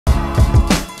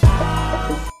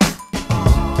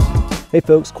Hey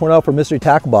folks, Cornell for Mystery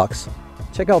Tackle Box.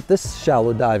 Check out this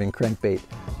shallow diving crankbait.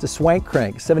 It's a Swank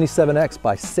Crank 77X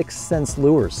by Sense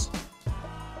Lures.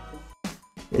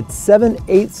 It's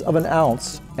 7/8 of an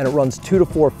ounce and it runs 2 to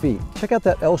 4 feet. Check out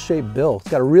that L-shaped bill. It's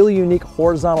got a really unique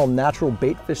horizontal natural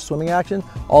bait fish swimming action.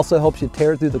 Also helps you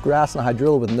tear through the grass and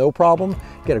hydrilla with no problem.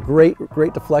 Get a great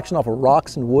deflection off of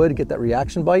rocks and wood, get that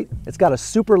reaction bite. It's got a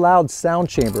super loud sound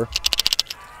chamber.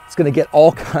 It's gonna get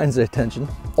all kinds of attention.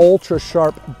 Ultra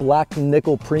sharp black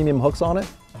nickel premium hooks on it.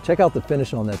 Check out the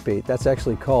finish on that bait. That's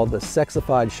actually called the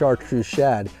sexified chartreuse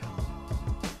shad.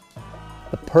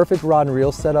 The perfect rod and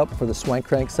reel setup for the Swank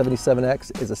Crank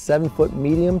 77X is a 7-foot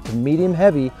medium to medium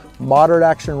heavy moderate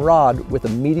action rod with a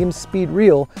medium speed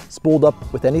reel spooled up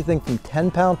with anything from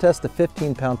 10-pound test to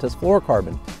 15-pound test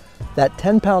fluorocarbon. That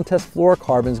 10-pound test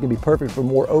fluorocarbon is going to be perfect for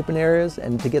more open areas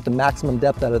and to get the maximum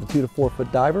depth out of the 2 to 4 foot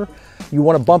diver. You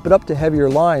want to bump it up to heavier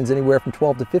lines, anywhere from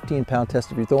 12 to 15-pound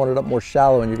test if you're throwing it up more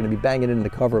shallow and you're going to be banging it into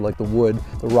cover like the wood,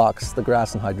 the rocks, the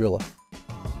grass, and hydrilla.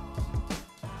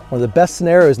 One of the best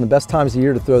scenarios and the best times of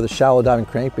year to throw the shallow diving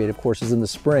crankbait, of course, is in the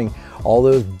spring. All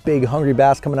those big hungry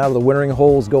bass coming out of the wintering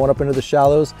holes, going up into the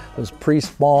shallows, those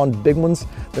pre-spawned big ones,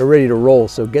 they're ready to roll.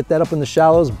 So get that up in the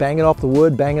shallows, bang it off the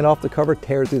wood, bang it off the cover,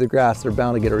 tear it through the grass. They're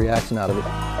bound to get a reaction out of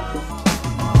it.